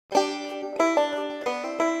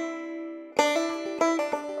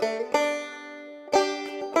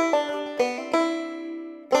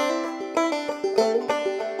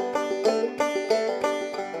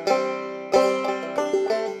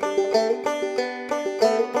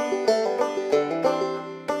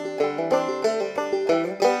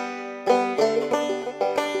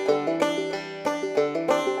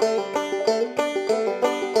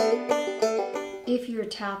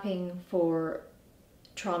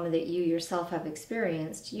trauma that you yourself have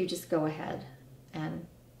experienced, you just go ahead and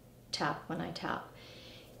tap when I tap.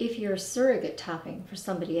 If you're surrogate tapping for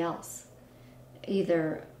somebody else,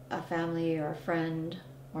 either a family or a friend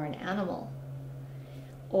or an animal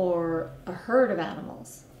or a herd of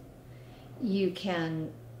animals, you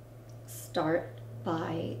can start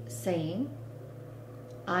by saying,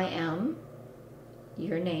 I am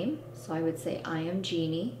your name. So I would say, I am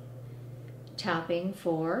Jeannie, tapping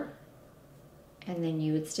for, and then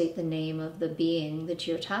you would state the name of the being that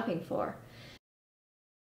you're tapping for.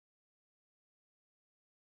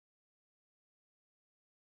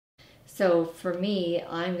 So for me,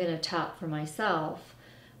 I'm going to tap for myself,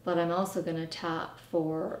 but I'm also going to tap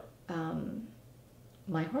for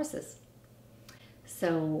my horses.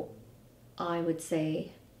 So I would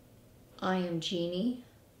say, I am Jeannie,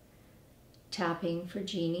 tapping for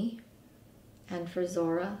Jeannie and for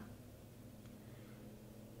Zora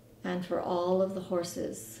and for all of the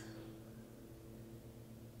horses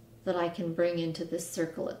that I can bring into this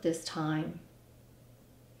circle at this time,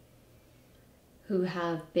 who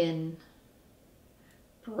have been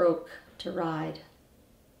broke to ride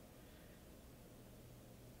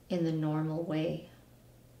in the normal way.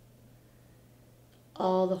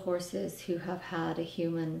 All the horses who have had a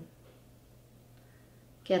human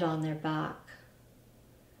get on their back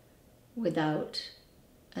without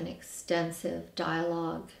an extensive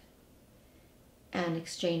dialogue and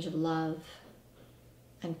exchange of love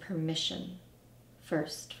and permission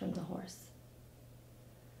first from the horse.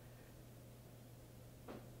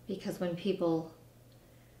 Because when people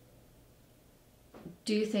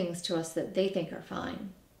do things to us that they think are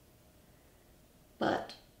fine,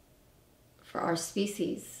 but for our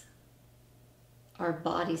species, our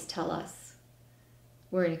bodies tell us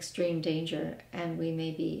we're in extreme danger and we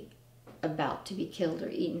may be about to be killed or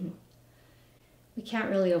eaten, we can't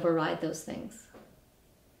really override those things.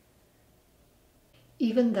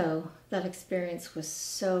 Even though that experience was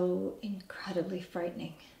so incredibly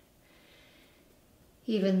frightening,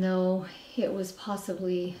 even though it was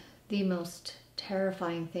possibly the most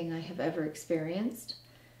terrifying thing I have ever experienced,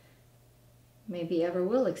 maybe ever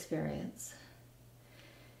will experience,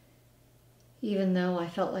 even though I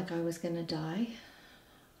felt like I was going to die,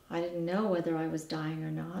 I didn't know whether I was dying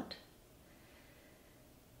or not.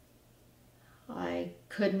 I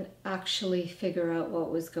couldn't actually figure out what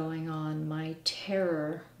was going on. My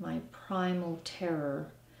terror, my primal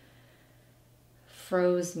terror,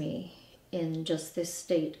 froze me in just this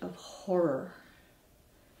state of horror.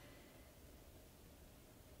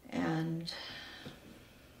 And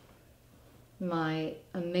my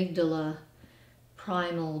amygdala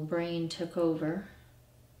primal brain took over,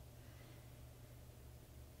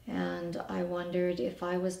 and I wondered if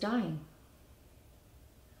I was dying.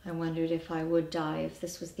 I wondered if I would die, if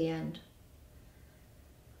this was the end.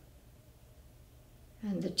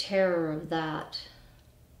 And the terror of that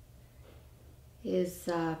is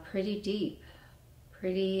pretty deep,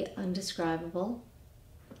 pretty undescribable.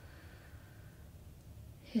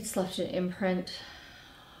 It's left an imprint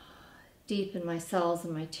deep in my cells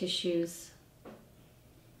and my tissues.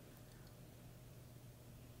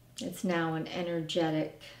 It's now an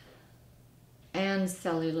energetic and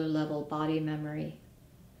cellular level body memory.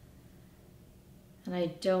 And I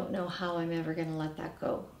don't know how I'm ever going to let that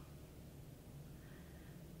go.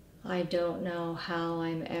 I don't know how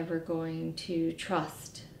I'm ever going to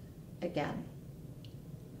trust again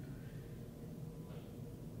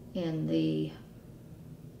in the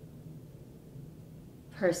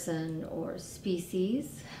person or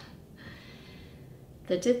species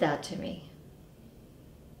that did that to me.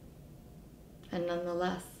 And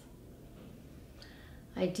nonetheless,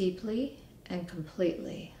 I deeply and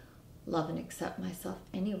completely love and accept myself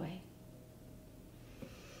anyway.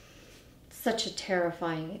 Such a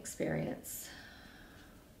terrifying experience.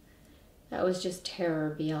 That was just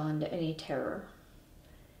terror beyond any terror.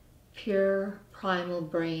 Pure primal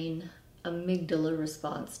brain, amygdala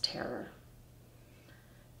response terror.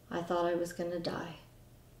 I thought I was going to die.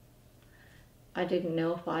 I didn't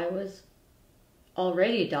know if I was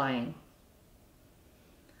already dying.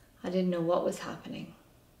 I didn't know what was happening.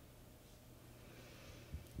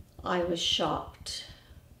 I was shocked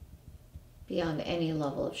beyond any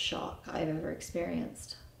level of shock I've ever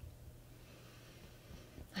experienced.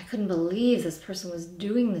 I couldn't believe this person was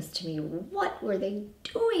doing this to me. What were they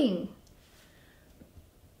doing?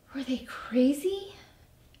 Were they crazy?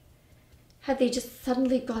 Had they just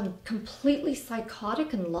suddenly gone completely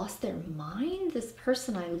psychotic and lost their mind? This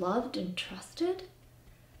person I loved and trusted?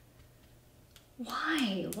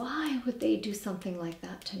 Why? Why would they do something like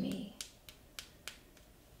that to me?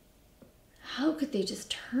 How could they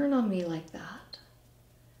just turn on me like that?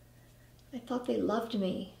 I thought they loved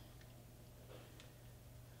me.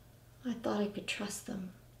 I thought I could trust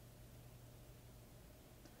them.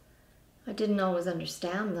 I didn't always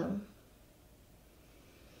understand them.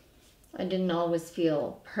 I didn't always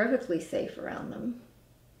feel perfectly safe around them.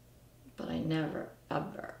 But I never,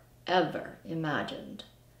 ever, ever imagined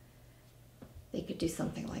they could do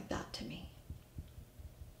something like that to me.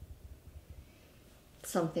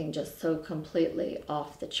 Something just so completely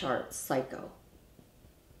off the charts, psycho.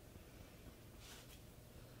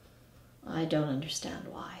 I don't understand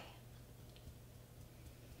why.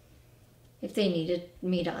 If they needed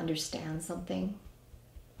me to understand something,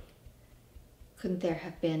 couldn't there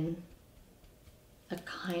have been a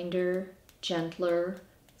kinder, gentler,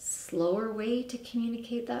 slower way to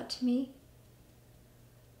communicate that to me?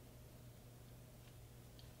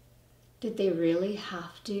 Did they really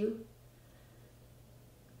have to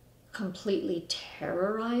completely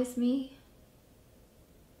terrorize me?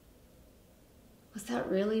 Was that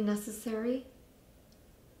really necessary?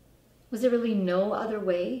 Was there really no other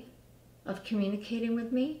way of communicating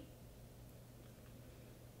with me?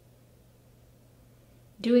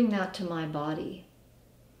 Doing that to my body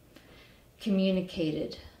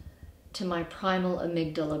communicated to my primal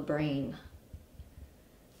amygdala brain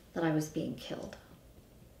that I was being killed,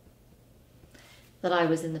 that I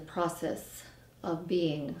was in the process of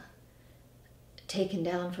being taken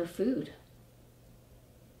down for food.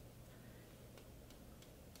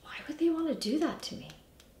 Why would they want to do that to me?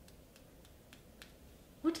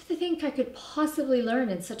 What do they think I could possibly learn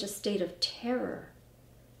in such a state of terror?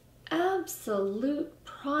 Absolute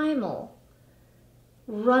primal,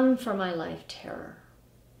 run for my life terror.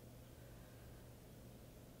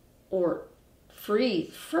 Or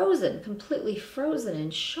frozen, completely frozen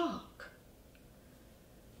in shock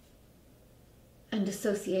and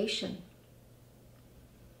dissociation.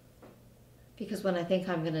 Because when I think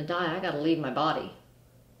I'm going to die, I got to leave my body.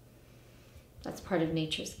 That's part of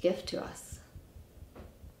nature's gift to us.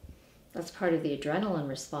 That's part of the adrenaline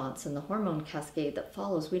response and the hormone cascade that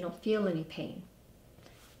follows. We don't feel any pain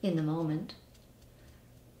in the moment.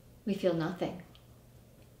 We feel nothing.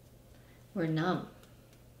 We're numb.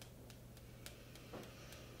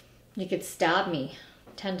 You could stab me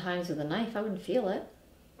 10 times with a knife, I wouldn't feel it.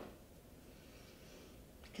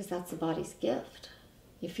 Because that's the body's gift.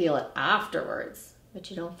 You feel it afterwards, but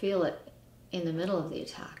you don't feel it in the middle of the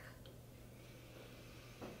attack.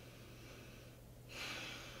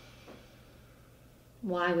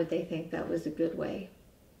 Why would they think that was a good way?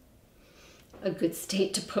 A good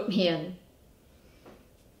state to put me in?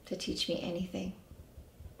 To teach me anything?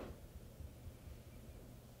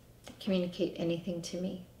 To communicate anything to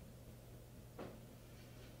me?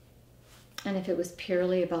 And if it was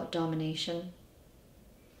purely about domination,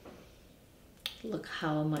 look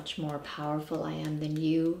how much more powerful I am than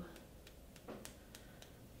you.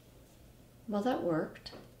 Well, that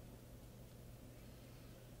worked.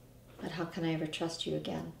 But how can I ever trust you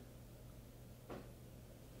again?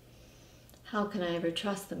 How can I ever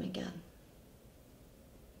trust them again?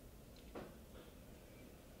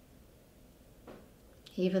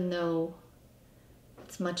 Even though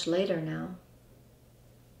it's much later now,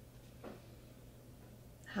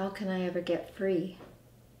 how can I ever get free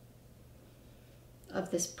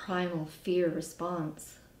of this primal fear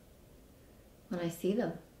response when I see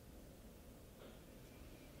them?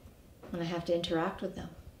 When I have to interact with them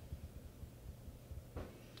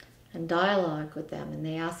and dialogue with them, and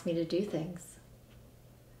they ask me to do things.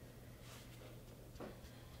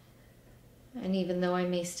 And even though I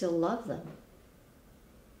may still love them,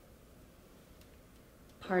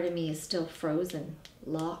 part of me is still frozen,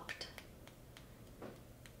 locked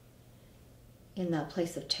in that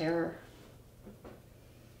place of terror,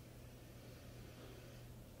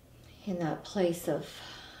 in that place of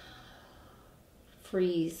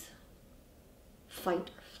freeze, fight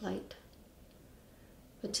or flight,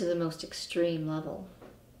 but to the most extreme level,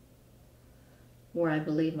 where I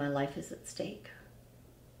believe my life is at stake,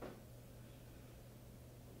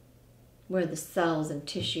 where the cells and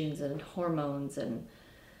tissues and hormones and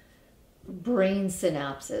brain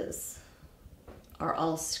synapses are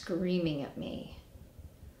all screaming at me,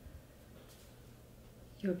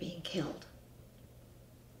 you're being killed.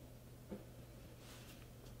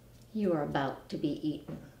 You are about to be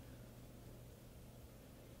eaten.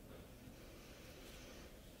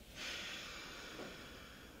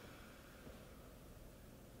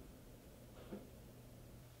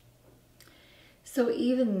 So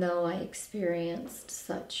even though I experienced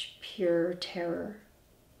such pure terror,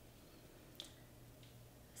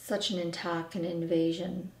 such an attack and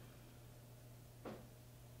invasion,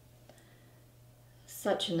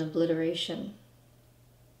 such an obliteration,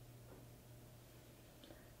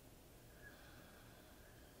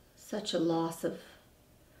 such a loss of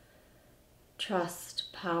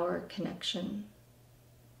trust, power, connection,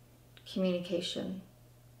 communication,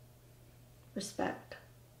 respect,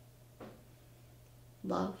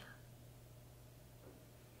 love.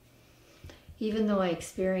 Even though I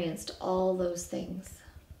experienced all those things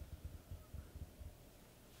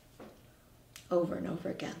over and over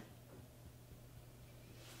again.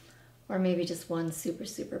 Or maybe just one super,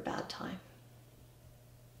 super bad time.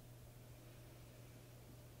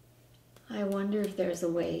 I wonder if there's a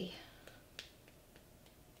way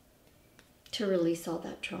to release all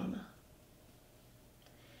that trauma.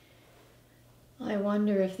 I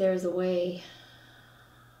wonder if there's a way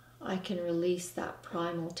I can release that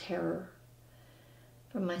primal terror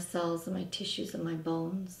from my cells and my tissues and my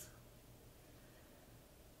bones,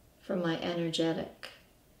 from my energetic,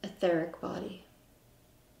 etheric body.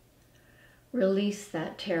 Release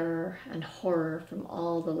that terror and horror from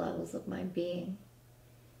all the levels of my being.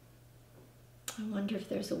 I wonder if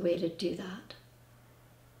there's a way to do that.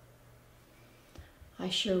 I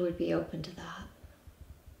sure would be open to that.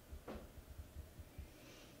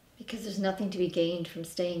 Because there's nothing to be gained from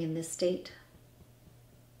staying in this state.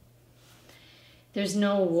 There's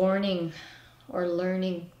no warning or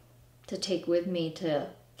learning to take with me to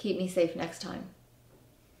keep me safe next time.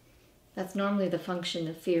 That's normally the function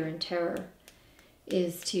of fear and terror,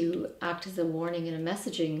 is to act as a warning and a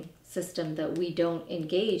messaging system that we don't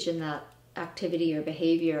engage in that activity or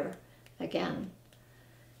behavior again.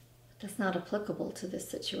 That's not applicable to this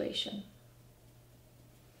situation.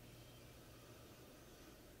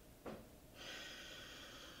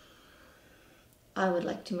 I would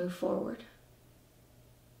like to move forward.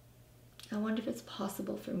 I wonder if it's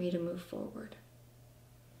possible for me to move forward.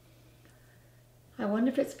 I wonder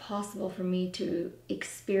if it's possible for me to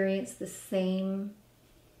experience the same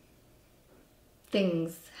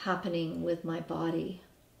things happening with my body,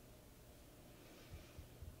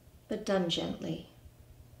 but done gently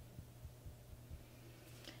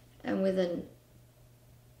and with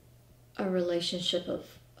a relationship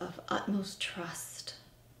of utmost trust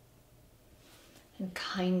and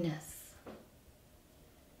kindness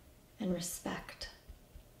and respect.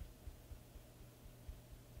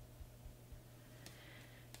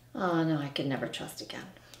 Oh no, I could never trust again.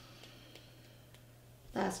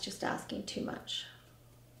 That's just asking too much.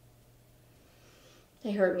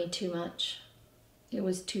 They hurt me too much. It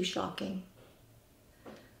was too shocking.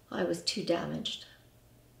 I was too damaged.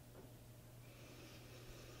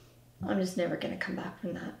 I'm just never going to come back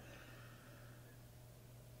from that.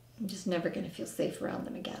 I'm just never going to feel safe around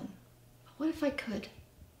them again. What if I could?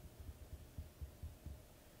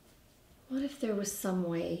 What if there was some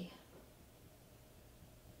way?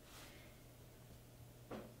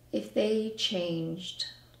 If they changed,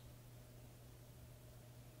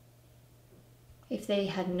 if they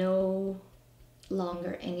had no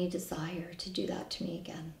longer any desire to do that to me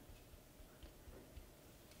again,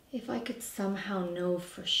 if I could somehow know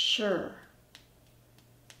for sure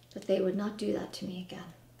that they would not do that to me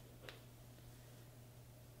again,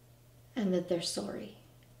 and that they're sorry,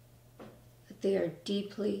 that they are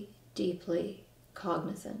deeply, deeply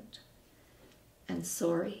cognizant and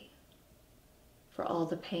sorry for all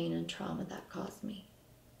the pain and trauma that caused me.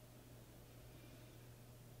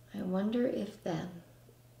 I wonder if then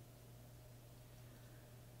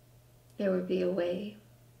there would be a way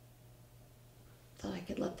that I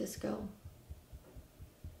could let this go,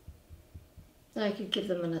 that I could give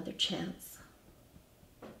them another chance,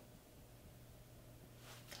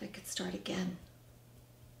 that I could start again.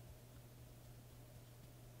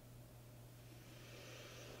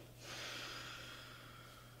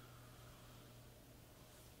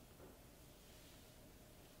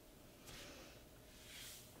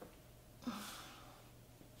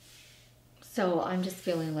 So I'm just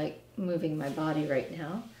feeling like moving my body right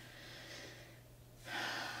now.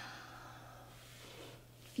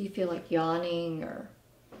 If you feel like yawning or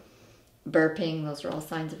burping, those are all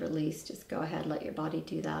signs of release. Just go ahead, let your body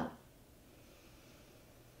do that.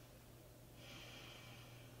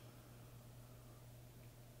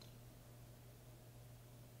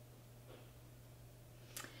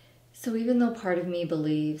 So even though part of me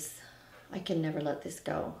believes I can never let this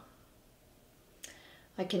go,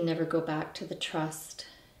 I can never go back to the trust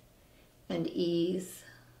and ease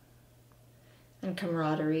and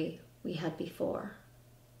camaraderie we had before.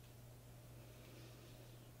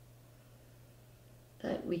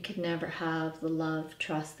 That we could never have the love,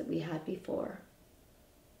 trust that we had before.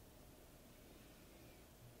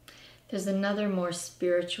 There's another more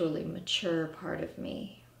spiritually mature part of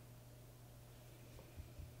me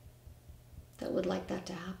that would like that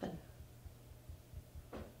to happen.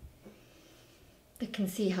 That can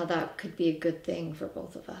see how that could be a good thing for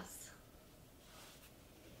both of us.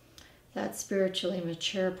 That spiritually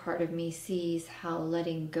mature part of me sees how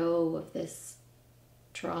letting go of this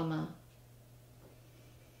trauma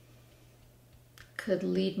could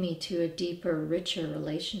lead me to a deeper, richer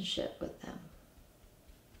relationship with them,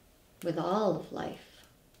 with all of life.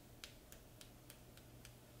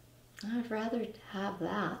 I'd rather have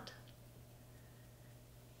that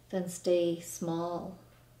than stay small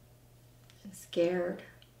and scared,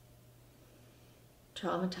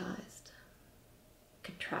 traumatized,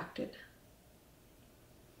 contracted.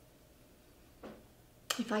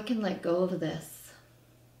 If I can let go of this,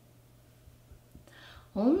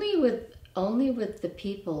 only with the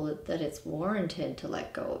people that it's warranted to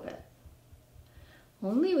let go of it,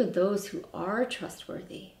 only with those who are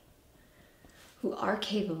trustworthy, who are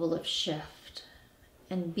capable of shift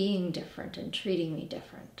and being different and treating me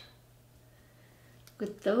different.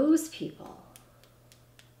 With those people,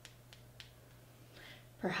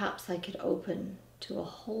 perhaps I could open to a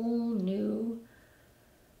whole new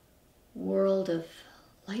world of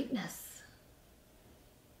lightness,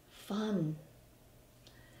 fun,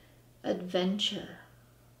 adventure,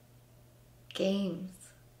 games,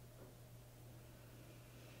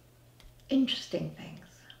 interesting things,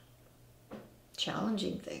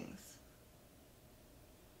 challenging things,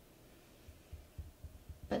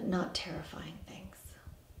 but not terrifying things.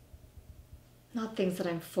 Not things that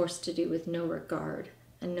I'm forced to do with no regard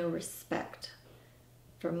and no respect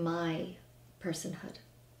for my personhood,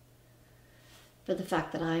 for the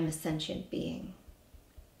fact that I'm a sentient being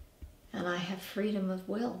and I have freedom of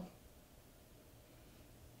will.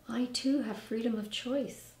 I too have freedom of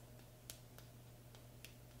choice.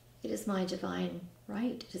 It is my divine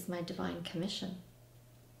right. It is my divine commission.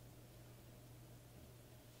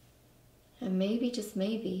 And maybe, just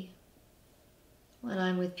maybe, when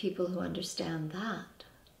I'm with people who understand that,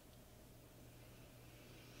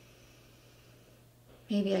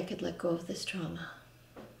 maybe I could let go of this trauma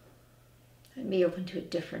and be open to a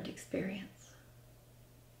different experience.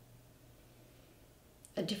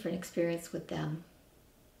 A different experience with them,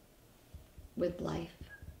 with life,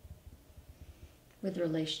 with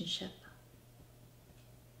relationship,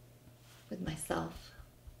 with myself.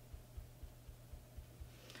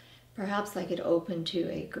 Perhaps I could open to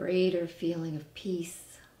a greater feeling of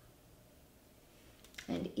peace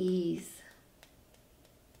and ease.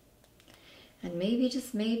 And maybe,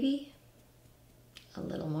 just maybe, a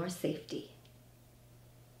little more safety.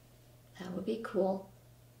 That would be cool.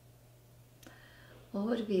 What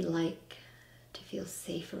would it be like to feel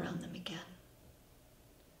safe around them again?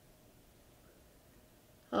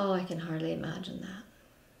 Oh, I can hardly imagine that.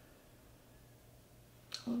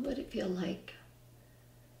 What would it feel like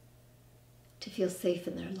to feel safe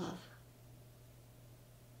in their love?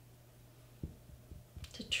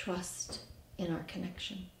 To trust in our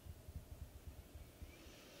connection.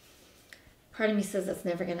 Part of me says that's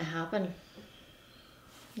never going to happen.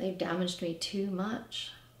 They've damaged me too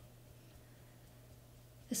much.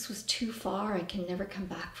 This was too far. I can never come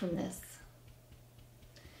back from this.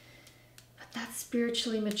 But that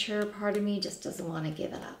spiritually mature part of me just doesn't want to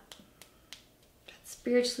give it up. That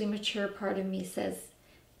spiritually mature part of me says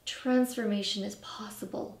transformation is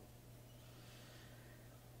possible.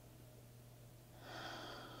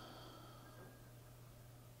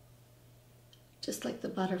 Just like the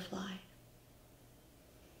butterfly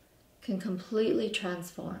can completely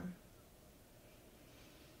transform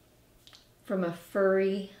from a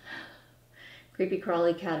furry, creepy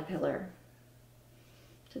crawly caterpillar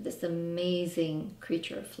to this amazing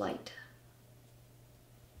creature of flight.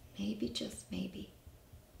 Maybe, just maybe,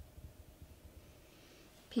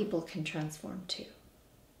 people can transform too.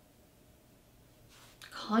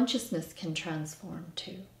 Consciousness can transform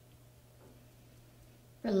too.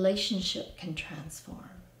 Relationship can transform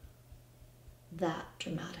that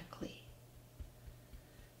dramatically.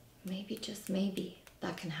 Maybe, just maybe,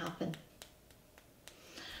 that can happen.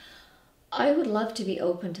 I would love to be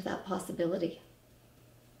open to that possibility.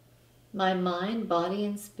 My mind, body,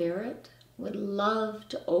 and spirit would love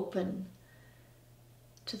to open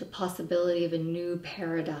to the possibility of a new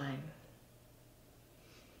paradigm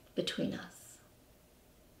between us.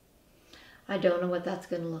 I don't know what that's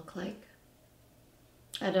going to look like.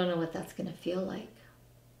 I don't know what that's going to feel like.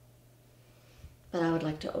 But I would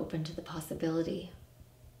like to open to the possibility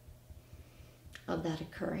of that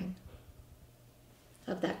occurring,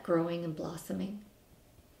 of that growing and blossoming.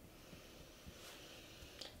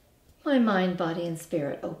 My mind, body, and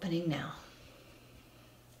spirit opening now.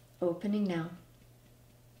 Opening now.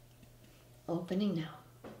 Opening now.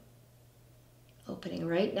 Opening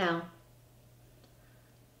right now.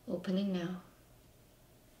 Opening now.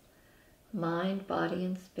 Mind, body,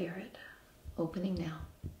 and spirit. Opening now.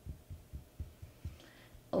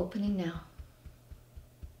 Opening now.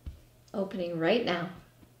 Opening right now.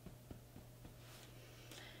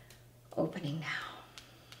 Opening now.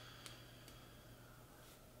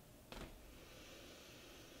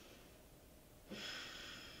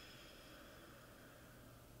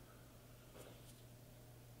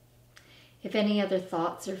 If any other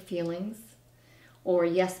thoughts or feelings or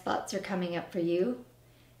yes buts are coming up for you,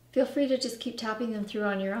 feel free to just keep tapping them through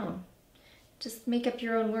on your own. Just make up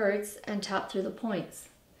your own words and tap through the points.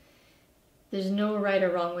 There's no right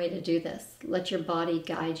or wrong way to do this. Let your body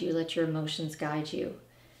guide you. Let your emotions guide you.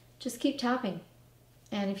 Just keep tapping.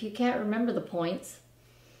 And if you can't remember the points,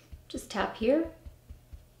 just tap here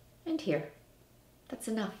and here. That's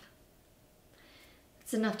enough.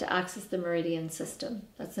 That's enough to access the meridian system.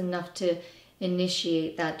 That's enough to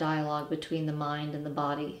initiate that dialogue between the mind and the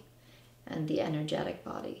body and the energetic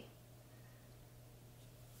body.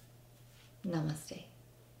 Namaste.